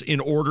Republicans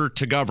in order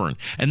to govern.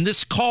 And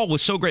this call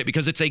was so great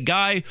because it's a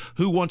guy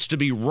who wants to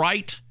be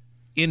right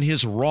in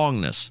his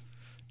wrongness.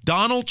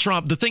 Donald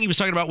Trump, the thing he was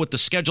talking about with the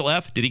Schedule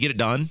F, did he get it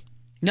done?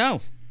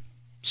 No.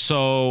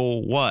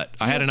 So what?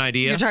 I had an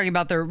idea. You're talking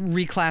about the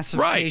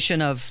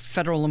reclassification of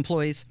federal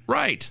employees.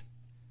 Right.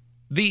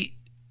 He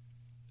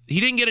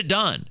didn't get it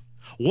done.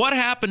 What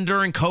happened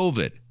during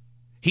COVID?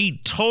 He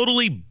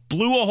totally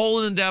blew a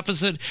hole in the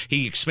deficit.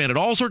 He expanded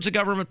all sorts of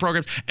government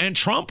programs. And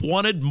Trump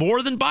wanted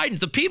more than Biden.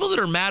 The people that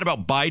are mad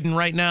about Biden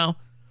right now,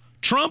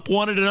 Trump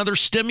wanted another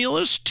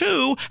stimulus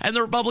too, and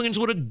the Republicans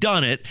would have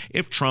done it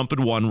if Trump had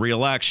won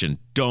re-election.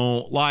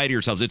 Don't lie to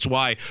yourselves. It's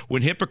why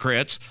when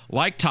hypocrites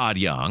like Todd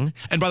Young,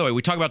 and by the way,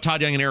 we talk about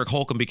Todd Young and Eric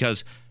Holcomb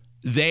because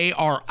they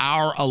are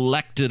our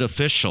elected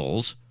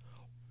officials.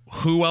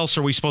 Who else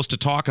are we supposed to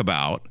talk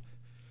about?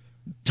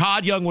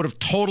 Todd Young would have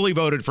totally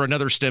voted for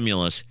another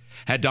stimulus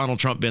had Donald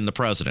Trump been the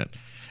president.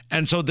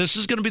 And so this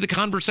is going to be the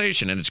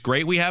conversation, and it's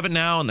great we have it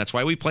now, and that's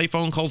why we play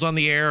phone calls on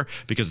the air,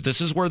 because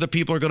this is where the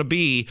people are going to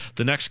be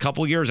the next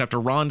couple of years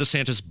after Ron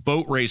DeSantis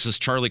boat races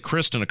Charlie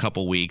Crist in a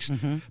couple weeks,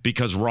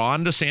 because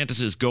Ron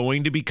DeSantis is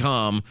going to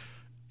become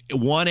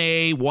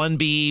 1A,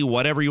 1B,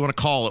 whatever you want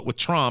to call it with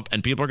Trump,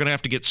 and people are going to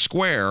have to get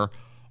square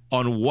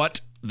on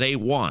what they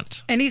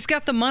want. And he's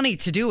got the money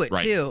to do it,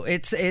 too.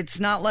 It's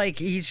not like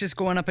he's just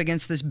going up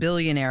against this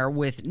billionaire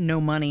with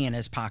no money in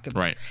his pocket.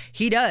 Right.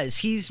 He does.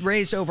 He's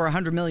raised over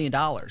 $100 million.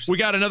 We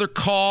got another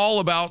call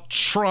about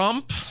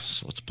Trump,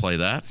 so let's play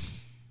that.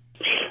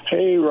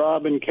 Hey,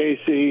 Rob and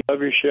Casey.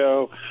 Love your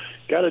show.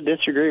 Got to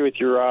disagree with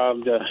you, Rob.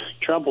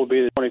 Trump will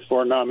be the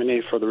 24th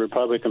nominee for the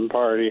Republican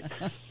Party.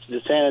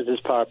 DeSantis is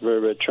popular,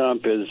 but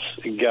Trump has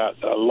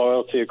got a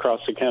loyalty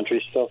across the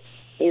country, so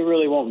there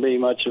really won't be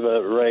much of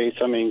a race.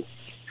 I mean,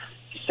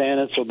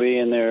 DeSantis will be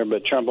in there,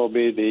 but Trump will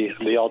be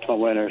the ultimate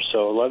winner.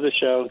 So love the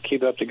show.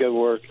 Keep up the good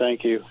work.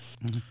 Thank you.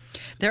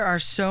 There are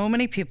so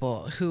many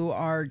people who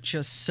are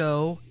just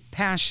so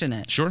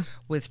passionate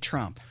with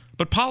Trump.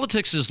 But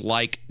politics is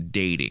like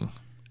dating.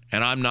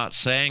 And I'm not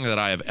saying that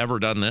I have ever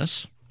done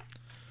this,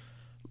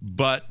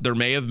 but there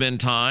may have been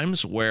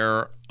times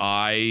where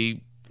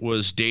I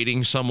was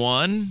dating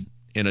someone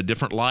in a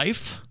different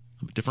life.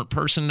 I'm a different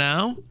person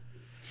now.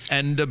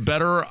 And a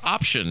better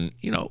option.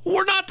 You know,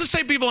 we're not the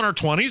same people in our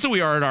 20s that we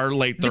are in our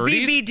late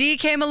 30s. The BBD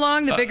came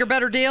along, the bigger,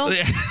 better deal.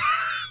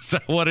 Is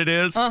that what it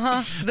is?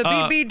 The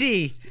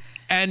BBD.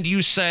 And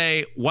you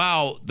say,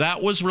 wow,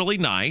 that was really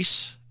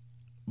nice,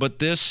 but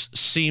this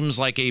seems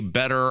like a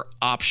better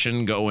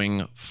option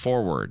going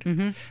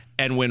forward.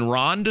 And when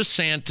Ron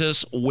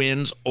DeSantis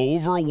wins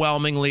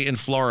overwhelmingly in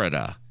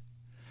Florida,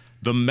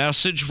 the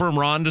message from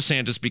Ron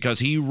DeSantis, because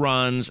he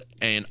runs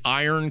an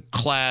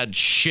ironclad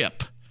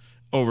ship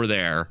over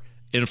there,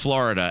 in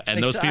Florida,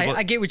 and those people.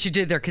 I get what you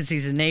did there because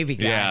he's a Navy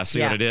guy. Yeah, see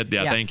what I did?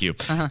 Yeah, thank you.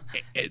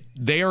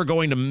 They are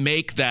going to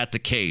make that the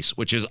case,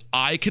 which is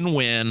I can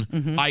win.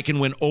 Mm-hmm. I can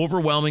win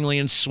overwhelmingly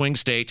in swing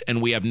states,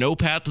 and we have no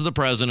path to the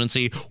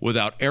presidency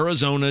without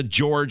Arizona,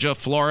 Georgia,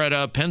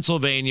 Florida,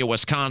 Pennsylvania,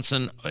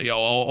 Wisconsin,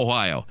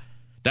 Ohio.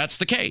 That's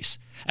the case.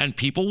 And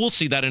people will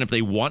see that, and if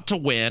they want to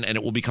win, and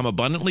it will become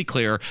abundantly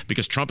clear,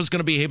 because Trump is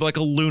going to behave like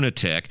a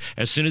lunatic.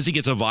 As soon as he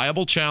gets a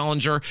viable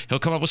challenger, he'll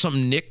come up with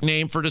some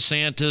nickname for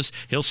DeSantis.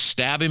 He'll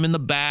stab him in the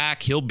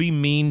back. He'll be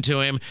mean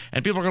to him.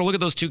 And people are going to look at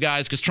those two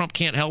guys because Trump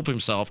can't help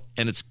himself,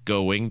 and it's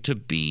going to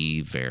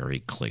be very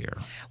clear.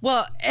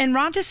 Well, and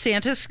Ron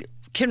DeSantis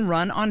can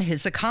run on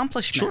his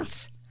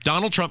accomplishments. Sure.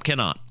 Donald Trump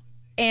cannot.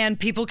 And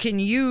people can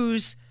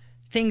use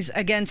things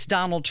against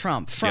Donald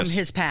Trump from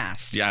his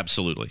past. Yeah,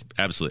 absolutely.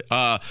 Absolutely.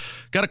 Got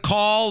a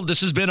call.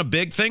 This has been a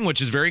big thing,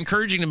 which is very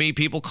encouraging to me.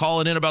 People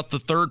calling in about the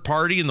third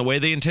party and the way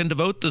they intend to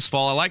vote this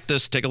fall. I like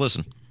this. Take a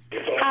listen.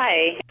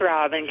 Hi,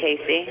 Rob and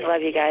Casey.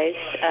 Love you guys.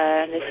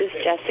 This is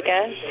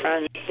Jessica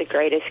from the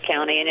greatest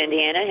county in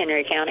Indiana,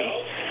 Henry County.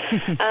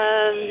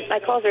 My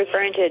call is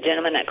referring to a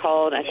gentleman that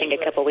called, I think,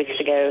 a couple weeks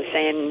ago,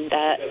 saying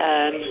that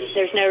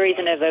there's no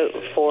reason to vote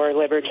for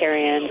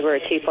libertarians. We're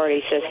a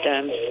two-party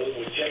system.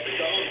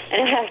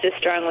 And I have to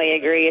strongly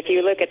agree. If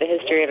you look at the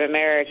history of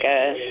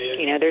America,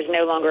 you know, there's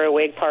no longer a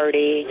Whig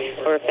Party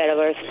or a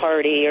Federalist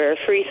Party or a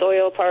Free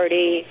Soil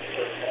Party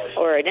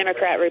or a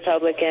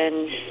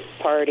Democrat-Republican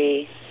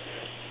Party.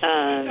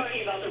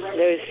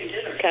 Those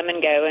come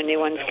and go and new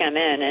ones come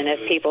in. And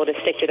if people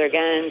just stick to their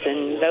guns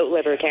and vote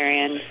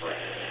libertarian,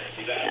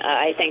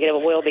 I think it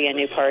will be a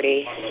new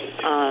party.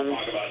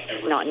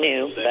 Not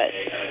new, but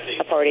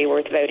a party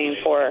worth voting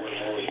for.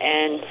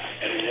 And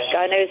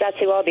God knows that's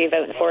who I'll be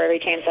voting for every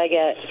chance I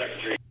get.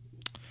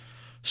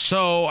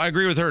 So I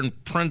agree with her in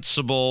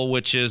principle,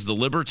 which is the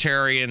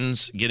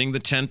libertarians getting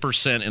the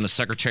 10% in the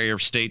Secretary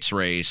of State's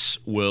race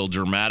will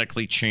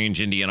dramatically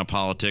change Indiana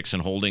politics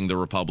and holding the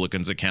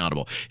Republicans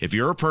accountable. If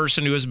you're a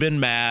person who has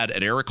been mad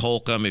at Eric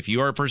Holcomb, if you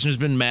are a person who's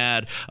been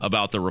mad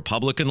about the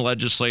Republican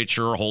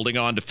legislature holding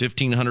on to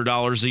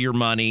 $1,500 of your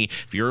money,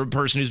 if you're a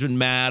person who's been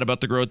mad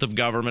about the growth of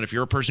government, if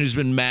you're a person who's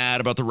been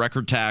mad about the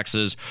record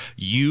taxes,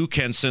 you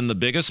can send the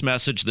biggest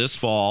message this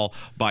fall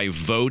by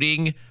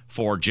voting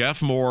for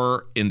Jeff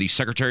Moore in the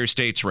Secretary of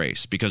State's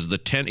race, because he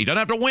doesn't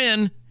have to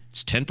win.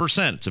 It's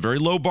 10%. It's a very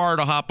low bar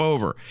to hop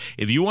over.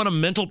 If you want to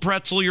mental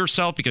pretzel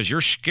yourself because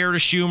you're scared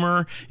of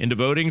Schumer into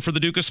voting for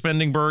the Duke of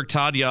Spendenberg,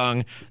 Todd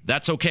Young,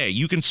 that's okay.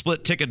 You can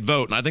split ticket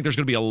vote. And I think there's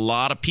going to be a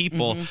lot of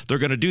people that are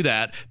going to do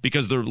that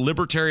because the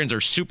libertarians are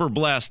super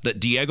blessed that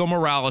Diego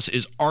Morales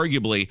is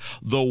arguably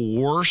the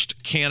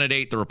worst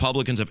candidate the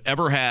Republicans have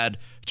ever had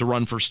to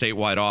run for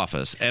statewide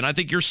office. And I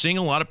think you're seeing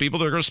a lot of people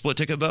that are going to split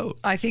ticket vote.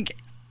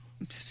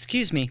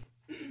 Excuse me.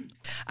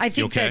 I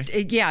think okay?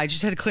 that, I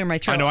just had to clear my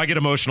throat. I know, I get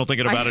emotional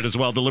thinking about it as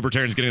well. The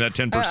libertarians getting that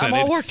 10%. I'm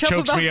all worked it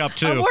chokes me up,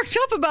 too. I'm worked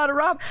up about it,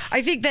 Rob.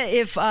 I think that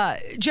if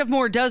Jeff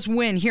Moore does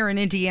win here in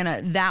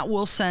Indiana, that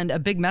will send a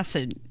big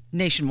message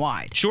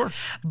nationwide. Sure.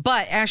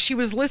 But as she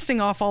was listing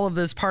off all of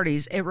those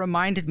parties, it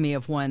reminded me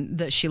of one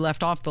that she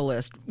left off the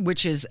list,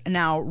 which is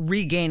now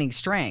regaining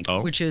strength,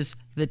 which is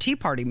the Tea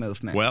Party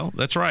movement. Well,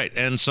 that's right.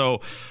 And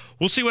so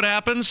we'll see what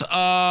happens.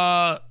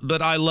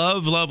 But I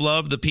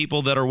love the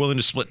people that are willing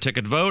to split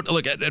ticket vote.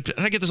 Look,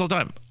 I get this all the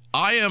time.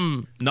 I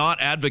am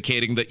not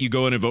advocating that you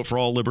go in and vote for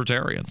all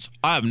libertarians.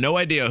 I have no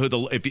idea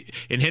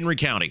in Henry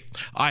County,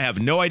 I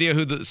have no idea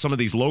who some of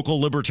these local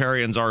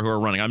libertarians are who are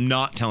running. I'm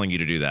not telling you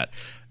to do that.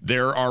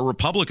 There are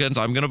Republicans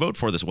I'm going to vote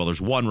for this. Well, there's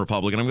one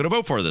Republican I'm going to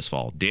vote for this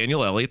fall.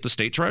 Daniel Elliott, the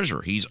state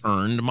treasurer. He's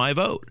earned my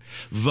vote.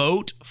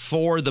 Vote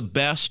for the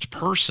best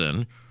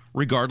person,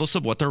 regardless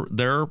of what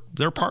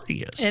their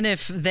party is. And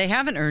if they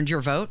haven't earned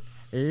your vote,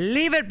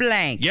 leave it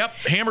blank. Yep.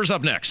 Hammer's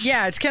up next.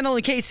 Yeah, it's Kendall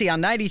and Casey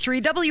on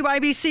 93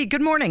 WIBC.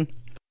 Good morning.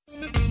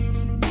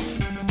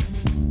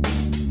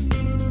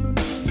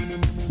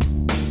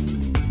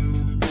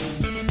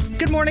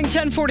 Good morning,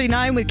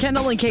 1049 with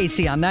Kendall and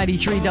Casey on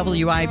 93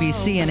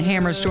 WIBC, and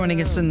Hammer's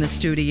joining us in the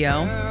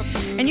studio.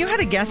 And you had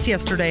a guest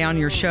yesterday on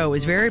your show. It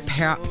was very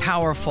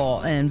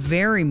powerful and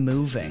very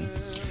moving.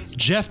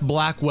 Jeff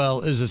Blackwell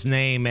is his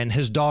name, and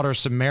his daughter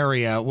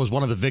Samaria was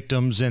one of the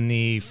victims in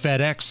the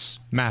FedEx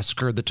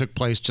massacre that took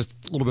place just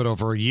a little bit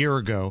over a year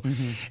ago.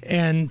 Mm-hmm.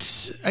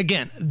 And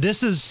again,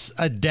 this is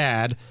a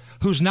dad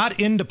who's not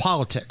into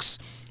politics,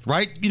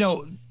 right? You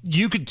know,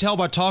 you could tell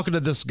by talking to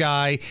this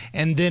guy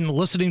and then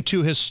listening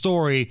to his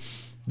story,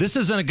 this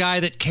isn't a guy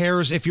that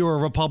cares if you're a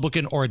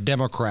Republican or a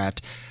Democrat,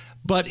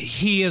 but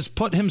he has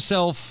put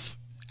himself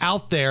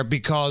out there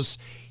because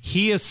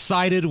he is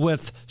sided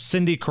with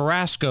Cindy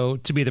Carrasco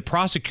to be the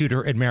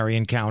prosecutor in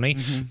Marion County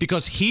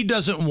because he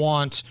doesn't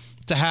want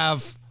to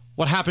have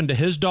what happened to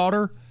his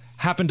daughter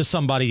happen to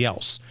somebody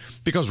else.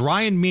 Because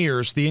Ryan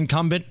Mears, the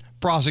incumbent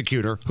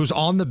prosecutor, who's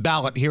on the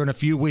ballot here in a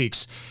few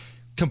weeks,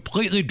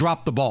 completely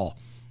dropped the ball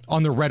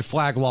on the red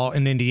flag law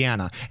in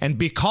Indiana. And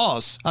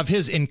because of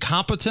his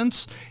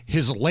incompetence,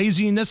 his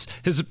laziness,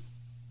 his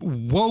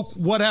woke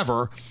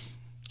whatever,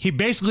 He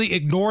basically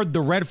ignored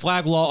the red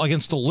flag law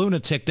against the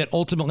lunatic that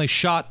ultimately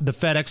shot the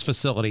FedEx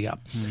facility up.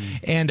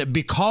 And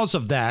because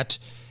of that,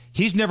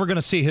 he's never going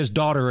to see his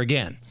daughter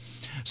again.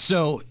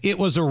 So it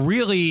was a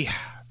really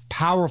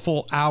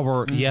powerful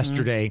hour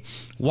yesterday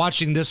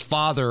watching this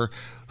father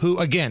who,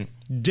 again,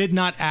 did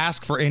not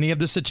ask for any of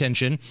this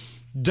attention,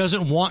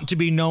 doesn't want to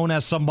be known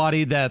as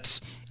somebody that's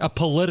a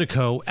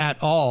politico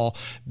at all,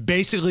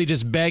 basically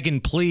just beg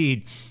and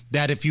plead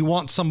that if you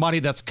want somebody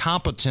that's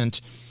competent,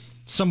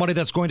 somebody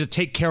that's going to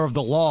take care of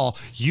the law,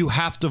 you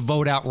have to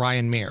vote out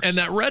Ryan Mears. And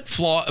that red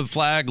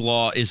flag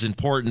law is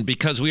important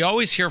because we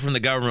always hear from the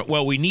government,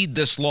 well, we need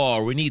this law,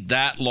 or we need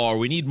that law, or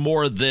we need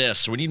more of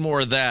this, or we need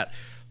more of that.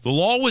 The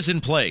law was in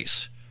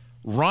place.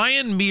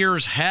 Ryan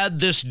Mears had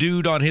this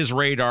dude on his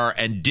radar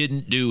and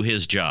didn't do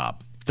his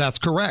job. That's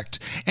correct.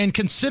 And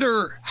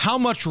consider how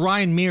much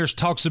Ryan Mears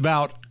talks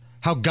about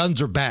how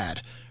guns are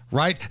bad,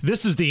 right?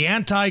 This is the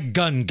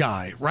anti-gun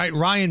guy, right?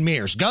 Ryan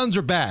Mears, guns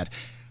are bad.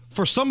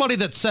 For somebody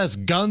that says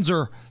guns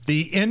are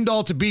the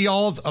end-all to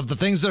be-all of the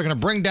things that are going to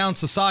bring down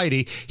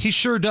society, he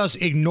sure does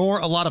ignore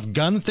a lot of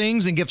gun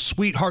things and give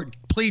sweetheart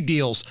plea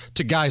deals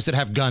to guys that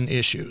have gun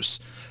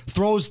issues.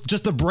 Throws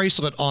just a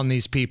bracelet on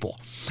these people.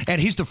 And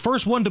he's the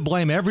first one to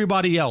blame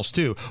everybody else,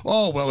 too.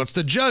 Oh, well, it's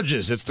the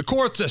judges. It's the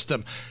court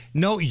system.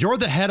 No, you're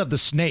the head of the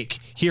snake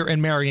here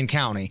in Marion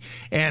County.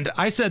 And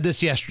I said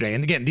this yesterday.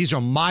 And again, these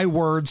are my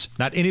words,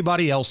 not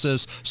anybody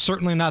else's.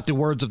 Certainly not the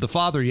words of the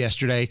father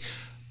yesterday.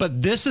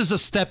 But this is a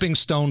stepping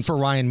stone for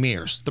Ryan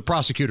Mears, the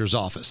prosecutor's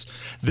office.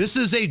 This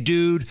is a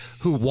dude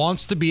who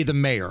wants to be the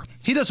mayor.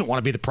 He doesn't want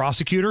to be the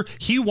prosecutor.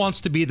 He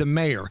wants to be the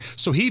mayor.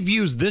 So he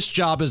views this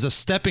job as a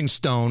stepping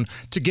stone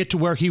to get to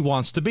where he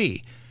wants to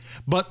be.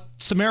 But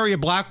Samaria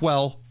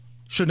Blackwell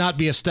should not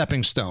be a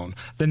stepping stone.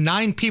 The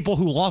 9 people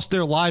who lost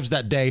their lives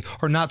that day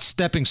are not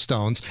stepping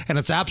stones, and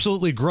it's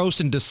absolutely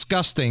gross and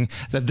disgusting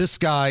that this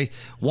guy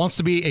wants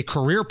to be a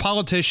career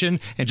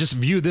politician and just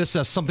view this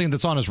as something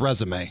that's on his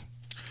resume.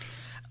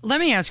 Let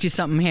me ask you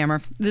something,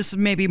 Hammer. This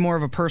may be more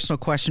of a personal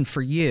question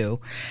for you,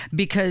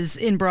 because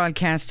in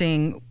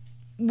broadcasting,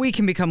 we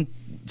can become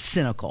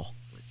cynical.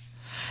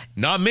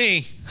 Not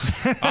me.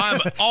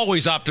 I'm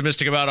always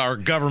optimistic about our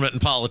government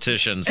and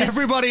politicians.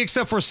 Everybody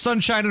except for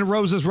Sunshine and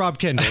Roses, Rob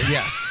Kendall,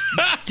 yes.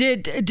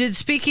 Did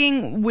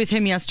speaking with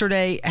him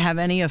yesterday have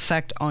any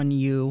effect on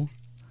you?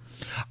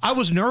 I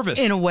was nervous.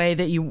 In a way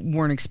that you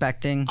weren't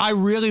expecting. I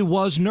really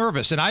was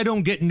nervous, and I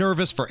don't get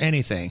nervous for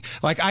anything.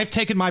 Like, I've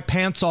taken my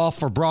pants off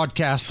for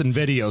broadcast and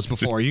videos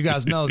before. You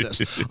guys know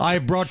this.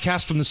 I've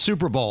broadcast from the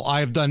Super Bowl.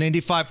 I've done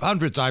Indy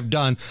 500s. I've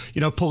done,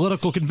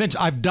 political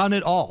conventions. I've done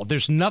it all.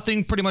 There's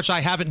nothing pretty much I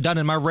haven't done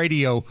in my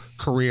radio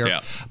career.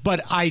 Yeah.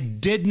 But I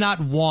did not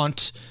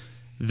want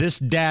this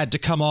dad to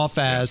come off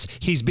as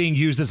he's being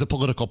used as a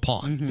political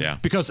pawn. Yeah.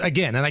 Because,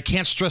 again, and I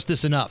can't stress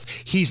this enough,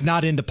 he's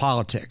not into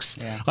politics.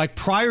 Yeah. Like,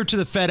 prior to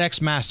the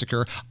FedEx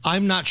massacre,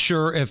 I'm not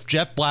sure if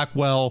Jeff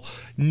Blackwell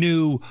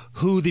knew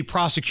who the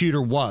prosecutor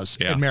was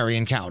in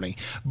Marion County.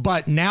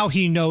 But now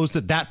he knows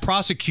that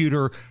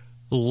prosecutor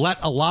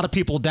let a lot of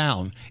people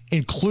down,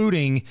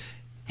 including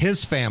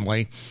his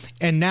family,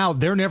 and now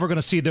they're never going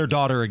to see their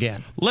daughter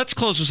again. Let's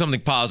close with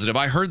something positive.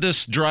 I heard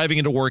this driving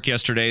into work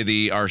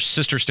yesterday. Our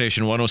sister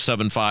station,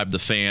 107.5, The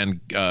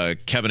Fan,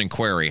 Kevin and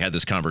Query had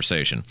this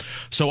conversation.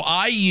 So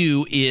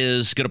IU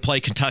is going to play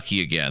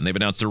Kentucky again. They've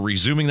announced they're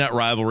resuming that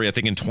rivalry, I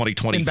think, in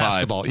 2025. In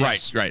basketball,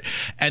 yes. Right.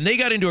 And they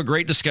got into a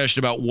great discussion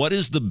about what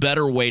is the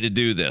better way to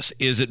do this.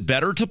 Is it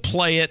better to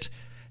play it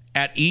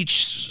at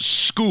each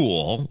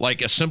school,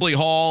 like Assembly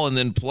Hall, and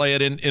then play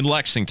it in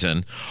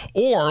Lexington?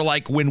 Or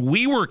like when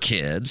we were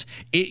kids,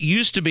 it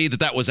used to be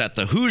that was at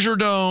the Hoosier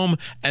Dome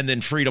and then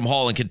Freedom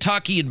Hall in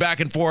Kentucky and back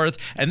and forth.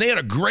 And they had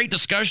a great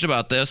discussion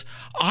about this.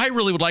 I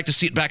really would like to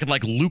see it back at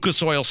like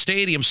Lucas Oil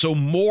Stadium so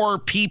more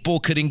people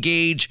could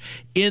engage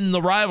in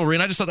the rivalry.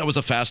 And I just thought that was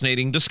a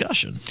fascinating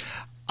discussion.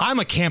 I'm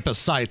a campus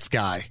sites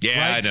guy. Yeah,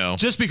 right? I know.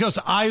 Just because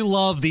I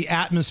love the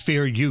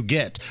atmosphere you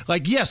get.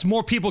 Like, yes,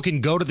 more people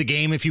can go to the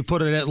game if you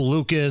put it at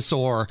Lucas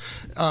or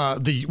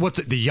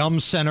the Yum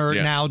Center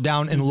now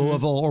down in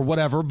Louisville or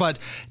whatever. But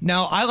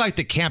no, I like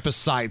the campus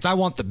sites. I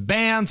want the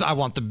bands. I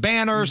want the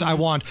banners. I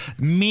want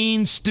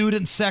mean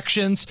student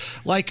sections.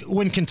 Like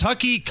when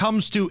Kentucky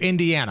comes to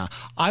Indiana,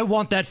 I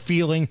want that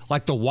feeling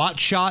like the Watt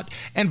Shot,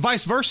 and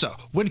vice versa.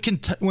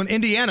 When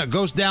Indiana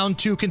goes down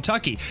to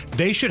Kentucky,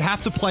 they should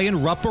have to play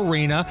in Rupp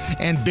Arena,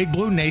 and Big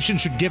Blue Nation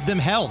should give them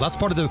hell. That's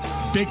part of the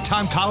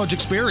big-time college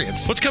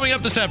experience. What's coming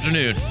up this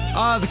afternoon?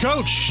 The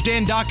coach,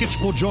 Dan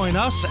Dockich, will join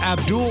us.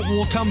 Abdul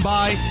will come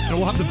by, and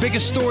we'll have the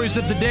biggest stories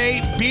of the day,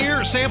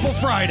 Beer Sample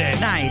Friday.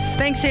 Nice.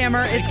 Thanks,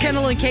 Hammer. It's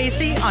Kendall and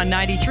Casey on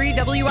 93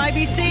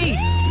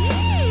 WIBC.